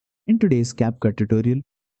In today's CapCut tutorial,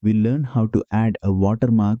 we'll learn how to add a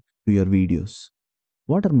watermark to your videos.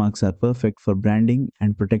 Watermarks are perfect for branding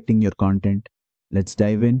and protecting your content. Let's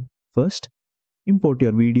dive in. First, import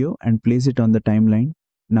your video and place it on the timeline.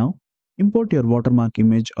 Now, import your watermark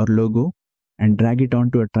image or logo and drag it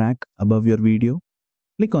onto a track above your video.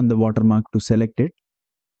 Click on the watermark to select it,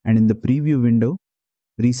 and in the preview window,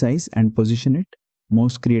 resize and position it.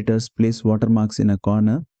 Most creators place watermarks in a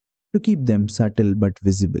corner to keep them subtle but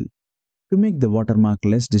visible. To make the watermark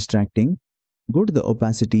less distracting, go to the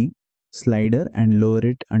opacity slider and lower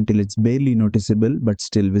it until it's barely noticeable but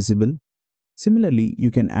still visible. Similarly, you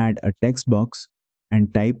can add a text box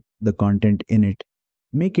and type the content in it.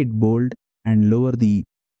 Make it bold and lower the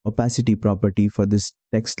opacity property for this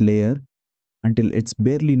text layer until it's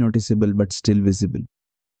barely noticeable but still visible.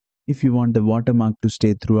 If you want the watermark to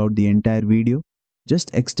stay throughout the entire video, just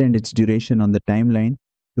extend its duration on the timeline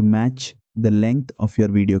to match the length of your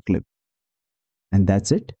video clip. And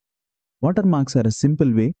that's it. Watermarks are a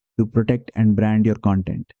simple way to protect and brand your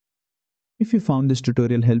content. If you found this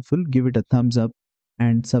tutorial helpful, give it a thumbs up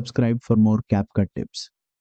and subscribe for more CapCut tips.